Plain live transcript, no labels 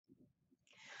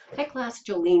Hi class,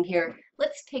 Jolene here.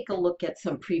 Let's take a look at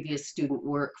some previous student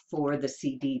work for the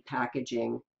CD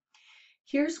packaging.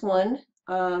 Here's one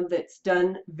that's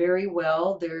done very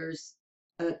well. There's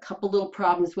a couple little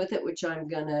problems with it, which I'm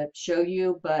going to show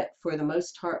you, but for the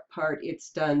most part,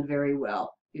 it's done very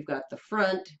well. You've got the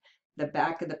front, the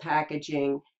back of the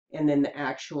packaging, and then the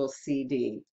actual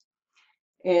CD.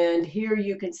 And here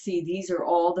you can see these are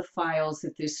all the files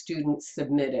that this student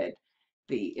submitted.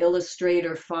 The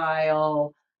Illustrator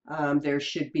file, there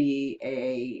should be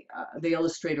the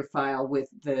Illustrator file with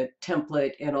the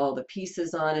template and all the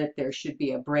pieces on it. There should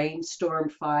be a brainstorm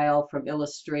file from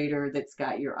Illustrator that's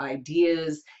got your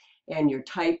ideas and your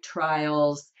type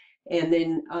trials, and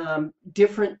then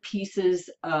different pieces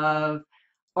of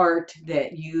art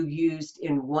that you used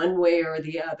in one way or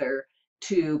the other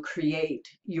to create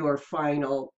your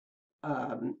final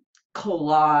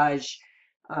collage,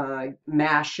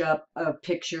 mashup of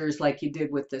pictures like you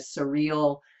did with the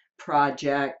Surreal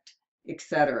project,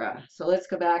 etc. So let's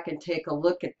go back and take a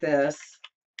look at this.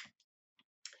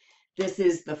 This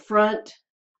is the front.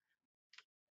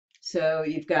 So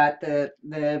you've got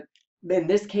in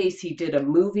this case he did a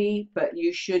movie, but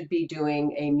you should be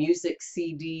doing a music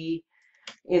CD.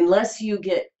 Unless you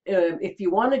get, if you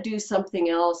want to do something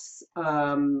else,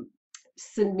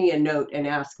 send me a note and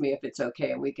ask me if it's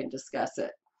okay and we can discuss it.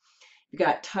 You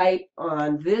got type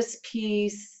on this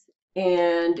piece,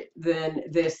 and then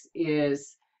this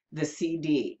is the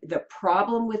CD. The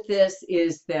problem with this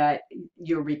is that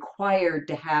you're required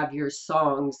to have your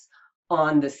songs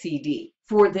on the CD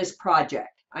for this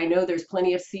project. I know there's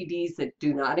plenty of CDs that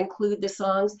do not include the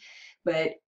songs,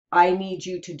 but I need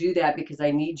you to do that because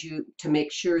I need you to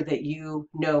make sure that you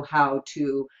know how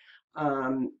to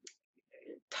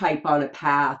type on a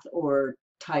path or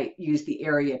use the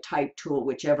area type tool,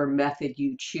 whichever method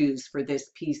you choose for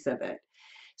this piece of it.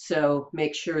 So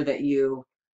make sure that you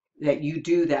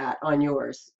do that on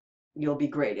yours. You'll be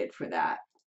graded for that.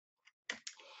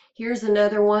 Here's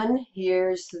another one.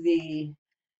 Here's the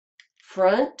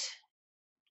front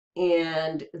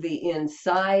and the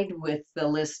inside with the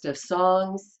list of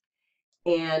songs,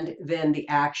 and then the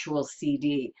actual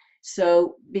CD.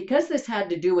 So because this had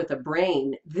to do with a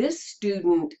brain, this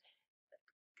student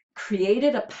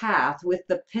created a path with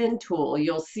the pen tool.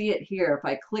 You'll see it here. If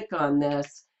I click on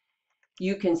this,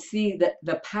 you can see that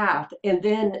the path, and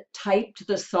then typed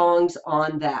the songs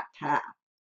on that path.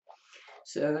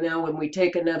 So now when we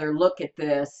take another look at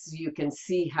this, you can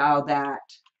see how that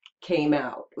came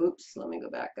out. Oops, let me go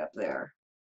back up there.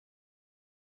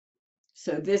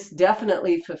 So this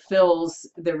definitely fulfills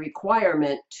the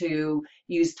requirement to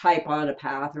use type on a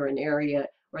path or an area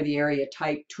or the area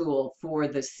type tool for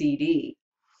the CD.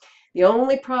 The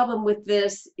only problem with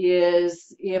this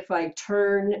is if I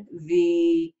turn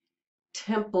the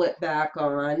template back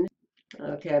on,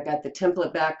 okay, I've got the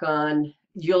template back on,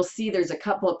 you'll see there's a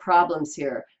couple of problems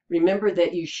here. Remember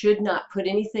that you should not put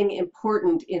anything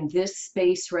important in this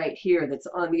space right here that's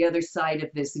on the other side of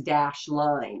this dash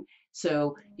line.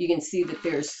 So you can see that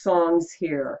there's songs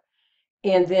here.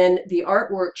 And then the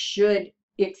artwork should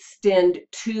extend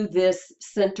to this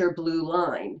center blue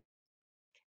line.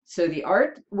 So the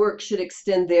artwork should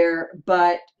extend there,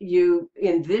 but in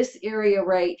this area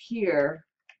right here,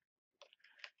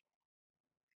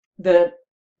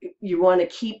 you want to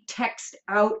keep text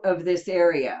out of this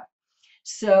area.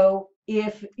 So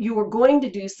if you were going to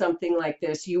do something like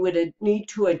this, you would need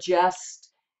to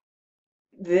adjust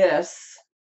this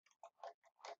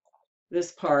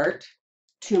part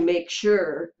to make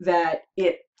sure that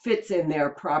it fits in there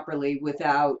properly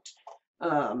without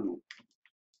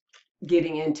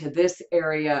getting into this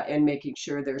area and making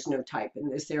sure there's no type in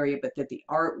this area, but that the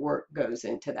artwork goes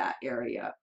into that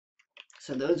area.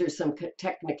 So those are some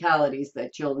technicalities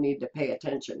that you'll need to pay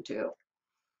attention to.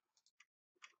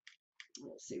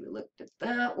 Let's see, we looked at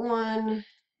that one.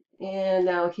 And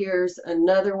now here's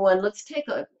another one. Let's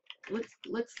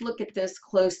look at this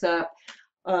close up,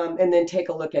 and then take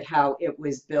a look at how it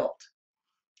was built.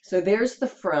 So there's the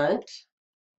front.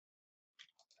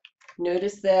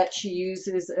 Notice that she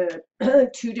uses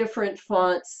two different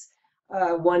fonts,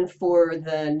 one for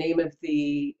the name of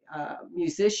the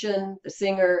musician, the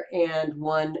singer, and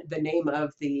one the name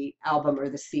of the album or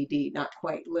the CD, Not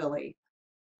Quite Lily.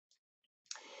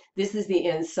 This is the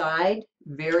inside,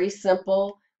 very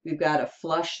simple. We've got a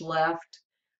flush left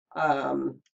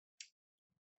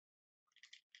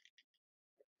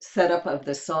setup of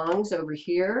the songs over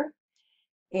here.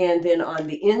 And then on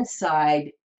the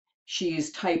inside, she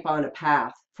used type on a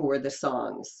path for the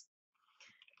songs.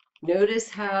 Notice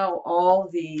how all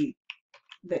the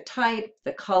type,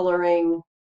 the coloring,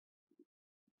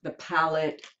 the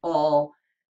palette all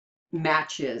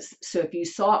matches. So if you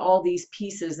saw all these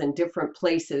pieces in different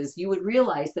places, you would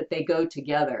realize that they go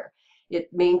together. It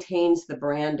maintains the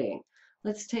branding.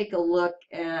 Let's take a look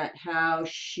at how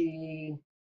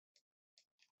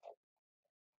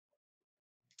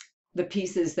the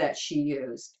pieces that she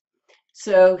used.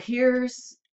 So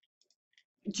here's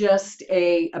just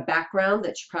a background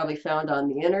that you probably found on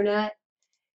the internet,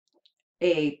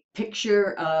 a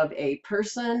picture of a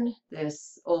person,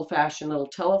 this old-fashioned little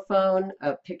telephone,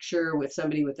 a picture with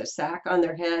somebody with a sack on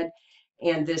their head,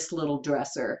 and this little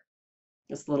dresser,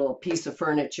 this little piece of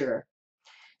furniture.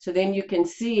 So then you can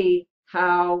see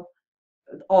how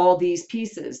all these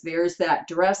pieces, there's that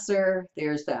dresser,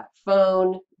 there's that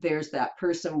phone, there's that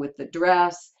person with the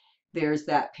dress, there's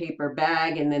that paper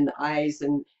bag, and then the eyes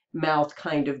and mouth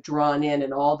kind of drawn in,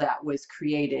 and all that was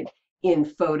created in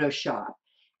Photoshop.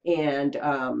 And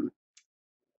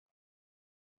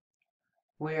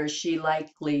where she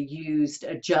likely used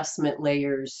adjustment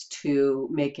layers to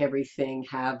make everything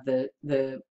have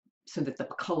the so that the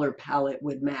color palette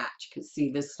would match. Because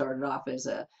see, this started off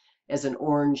as an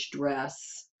orange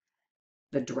dress.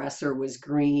 The dresser was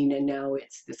green, and now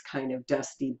it's this kind of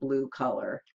dusty blue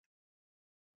color.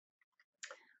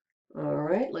 All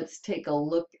right, let's take a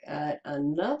look at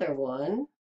another one.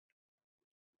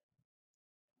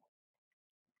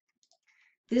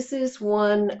 This is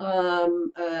one,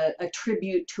 a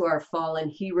tribute to our fallen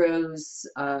heroes.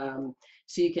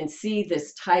 So you can see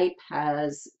this type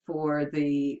has for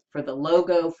the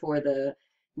logo for the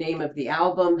name of the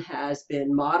album has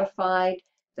been modified.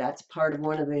 That's part of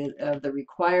one of the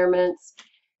requirements.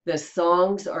 The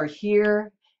songs are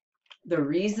here. The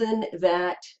reason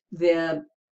that the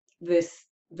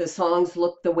songs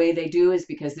look the way they do is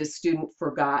because this student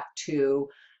forgot to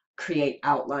create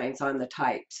outlines on the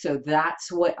type. So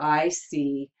that's what I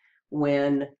see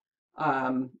when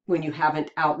you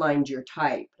haven't outlined your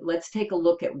type. Let's take a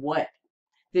look at what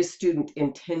this student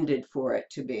intended for it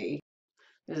to be.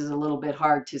 This is a little bit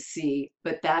hard to see,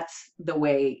 but that's the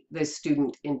way this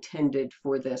student intended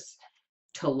for this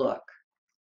to look.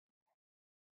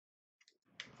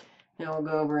 Now we'll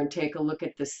go over and take a look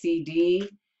at the CD.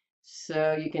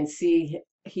 So you can see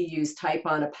he used type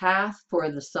on a path for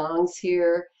the songs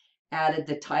here, added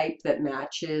the type that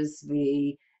matches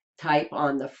the type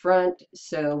on the front,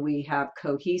 so we have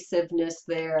cohesiveness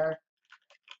there.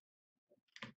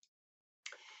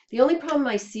 The only problem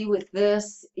I see with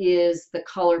this is the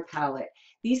color palette.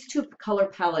 These two color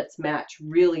palettes match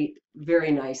really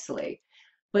very nicely.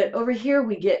 But over here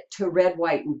we get to red,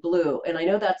 white, and blue. And I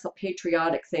know that's a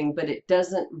patriotic thing, but it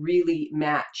doesn't really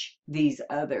match these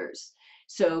others.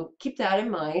 So keep that in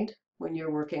mind when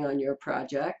you're working on your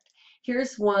project.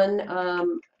 Here's one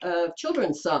of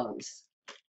children's songs.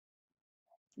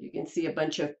 You can see a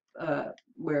bunch of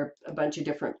where a bunch of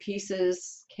different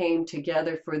pieces came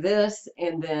together for this,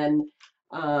 and then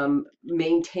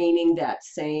maintaining that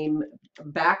same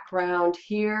background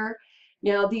here.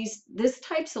 Now this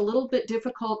type's a little bit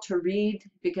difficult to read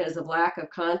because of lack of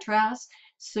contrast,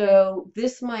 so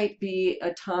this might be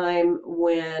a time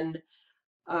when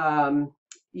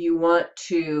you want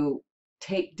to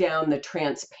take down the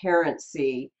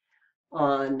transparency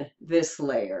on this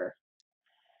layer.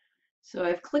 So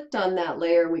I've clicked on that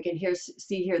layer. We can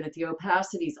see here that the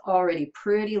opacity is already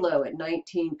pretty low at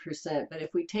 19%. But if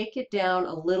we take it down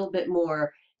a little bit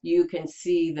more, you can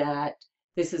see that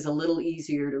this is a little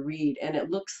easier to read. And it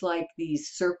looks like these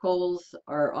circles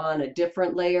are on a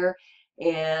different layer.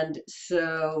 And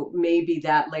so maybe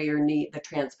that layer the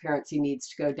transparency needs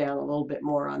to go down a little bit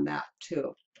more on that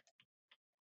too.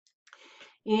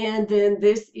 And then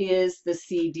this is the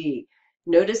CD.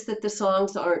 Notice that the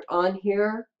songs aren't on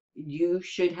here. You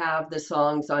should have the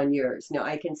songs on yours. Now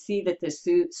I can see that the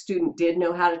student did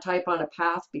know how to type on a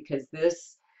path because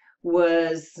this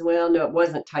was, well, no, it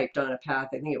wasn't typed on a path.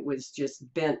 I think it was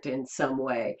just bent in some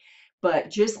way. But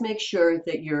just make sure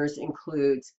that yours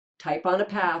includes type on a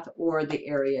path or the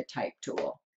area type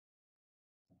tool.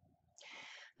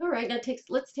 All right, now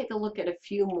let's take a look at a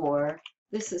few more.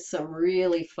 This is some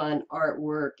really fun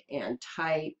artwork and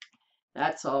type.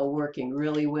 That's all working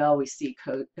really well. We see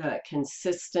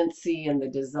consistency in the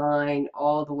design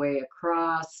all the way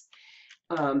across.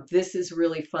 This is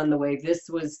really fun the way this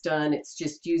was done. It's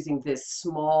just using this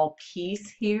small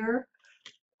piece here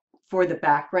for the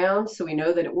background, so we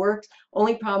know that it works.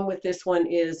 Only problem with this one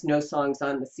is no songs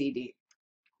on the CD.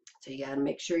 So you got to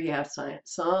make sure you have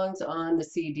songs on the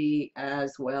CD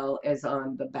as well as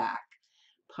on the back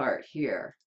part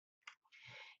here.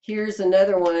 Here's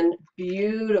another one,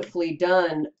 beautifully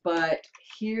done, but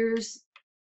here's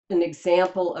an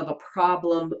example of a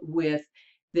problem with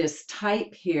this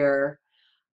type here.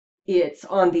 it's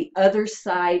on the other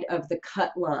side of the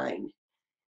cut line.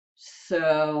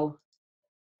 So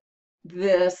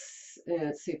this,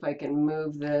 let's see if I can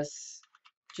move this,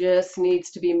 just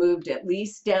needs to be moved at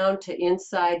least down to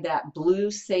inside that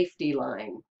blue safety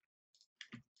line.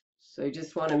 So you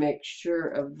just want to make sure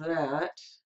of that.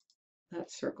 That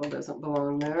circle doesn't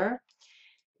belong there.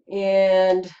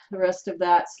 And the rest of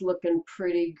that's looking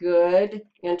pretty good.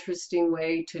 Interesting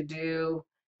way to do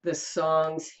the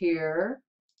songs here.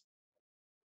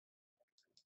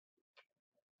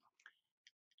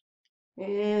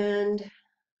 And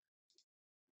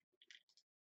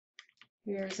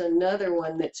here's another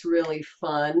one that's really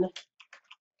fun.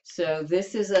 So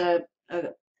this is a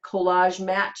collage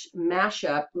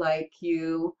mashup like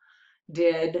you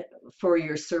did for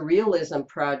your surrealism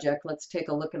project. Let's take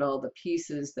a look at all the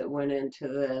pieces that went into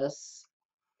this.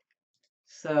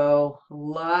 So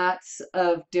lots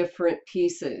of different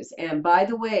pieces. And by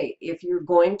the way, if you're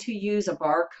going to use a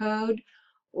barcode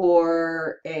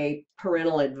or a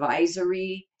parental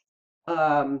advisory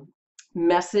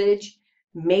message,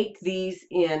 make these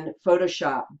in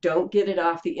Photoshop. Don't get it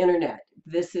off the internet.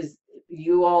 This is,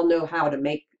 you all know how to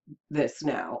make this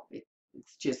now.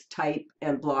 It's just type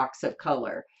and blocks of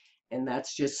color. And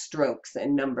that's just strokes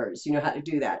and numbers. You know how to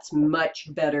do that. It's much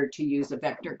better to use a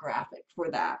vector graphic for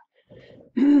that.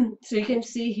 So you can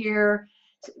see here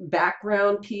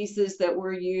background pieces that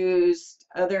were used,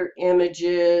 other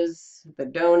images, the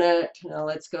donut. Now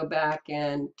let's go back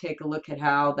and take a look at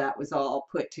how that was all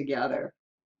put together.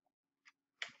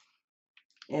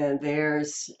 And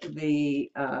there's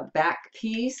the back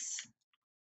piece.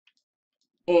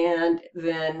 And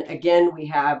then again, we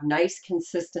have nice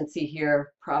consistency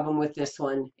here. Problem with this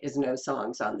one is no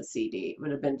songs on the CD. It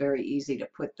would have been very easy to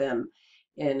put them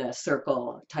in a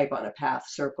circle, type on a path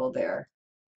circle there.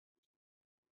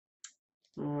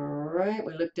 All right,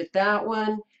 we looked at that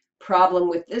one. Problem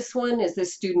with this one is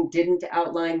this student didn't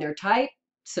outline their type,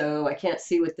 so I can't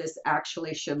see what this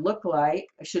actually should look like.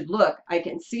 I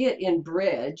can see it in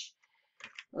Bridge.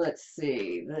 Let's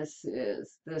see, this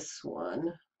is this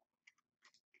one.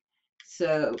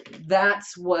 So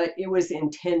that's what it was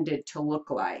intended to look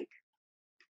like.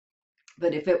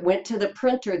 But if it went to the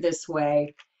printer this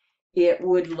way, it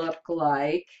would look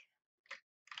like,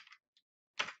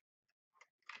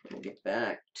 let me get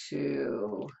back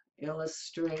to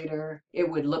Illustrator, it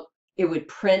would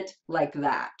print like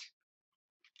that,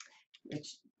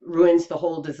 which ruins the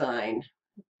whole design.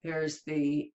 There's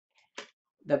the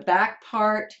back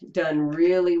part done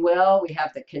really well. We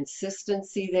have the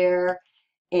consistency there.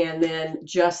 And then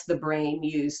just the brain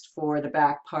used for the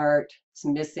back part. It's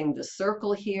missing the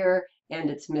circle here, and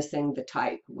it's missing the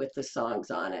type with the songs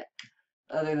on it.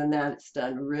 Other than that, it's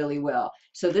done really well.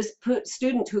 So this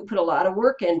student who put a lot of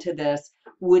work into this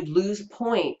would lose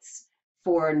points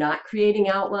for not creating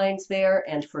outlines there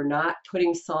and for not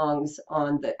putting songs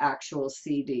on the actual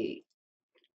CD.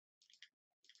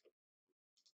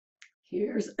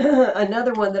 Here's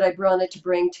another one that I wanted to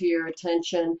bring to your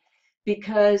attention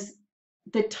because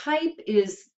the type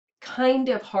is kind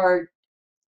of hard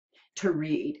to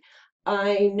read.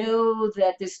 I know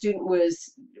that the student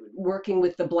was working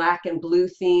with the black and blue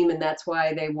theme, and that's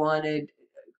why they wanted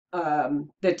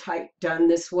the type done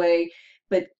this way.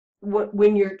 But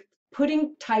when you're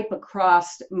putting type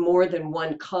across more than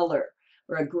one color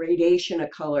or a gradation of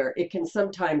color, it can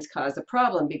sometimes cause a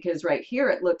problem because right here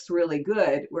it looks really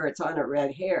good where it's on a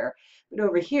red hair, but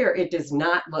over here it does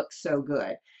not look so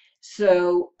good.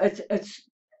 So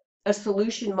a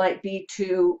solution might be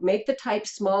to make the type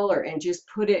smaller and just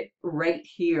put it right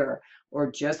here,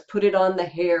 or just put it on the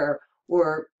hair,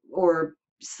 or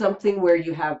something where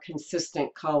you have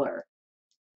consistent color.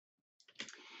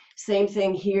 Same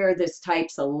thing here, this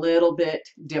type's a little bit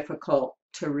difficult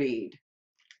to read.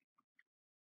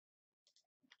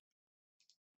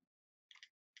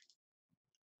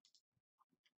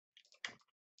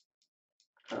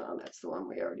 That's the one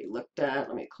we already looked at.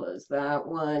 Let me close that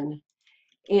one.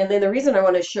 And then the reason I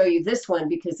want to show you this one,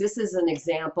 because this is an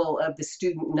example of the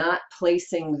student not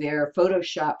placing their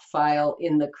Photoshop file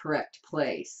in the correct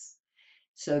place.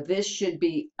 So this should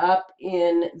be up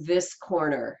in this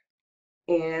corner.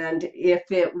 And if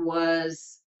it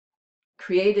was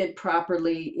created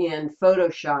properly in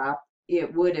Photoshop,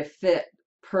 it would have fit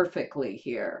perfectly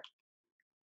here.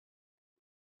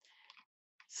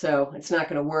 So it's not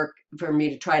going to work for me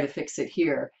to try to fix it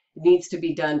here. It needs to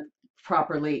be done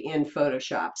properly in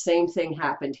Photoshop. Same thing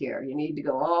happened here. You need to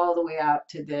go all the way out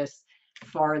to this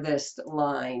farthest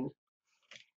line.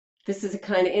 This is a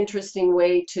kind of interesting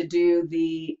way to do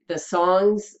the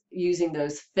songs using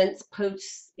those fence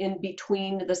posts in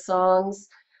between the songs.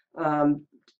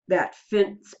 that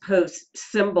fence post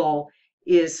symbol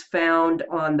is found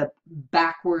on the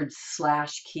backwards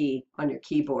slash key on your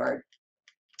keyboard.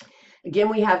 Again,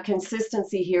 we have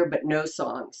consistency here, but no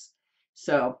songs.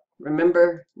 So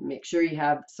remember, make sure you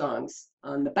have songs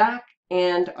on the back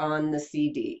and on the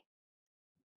CD.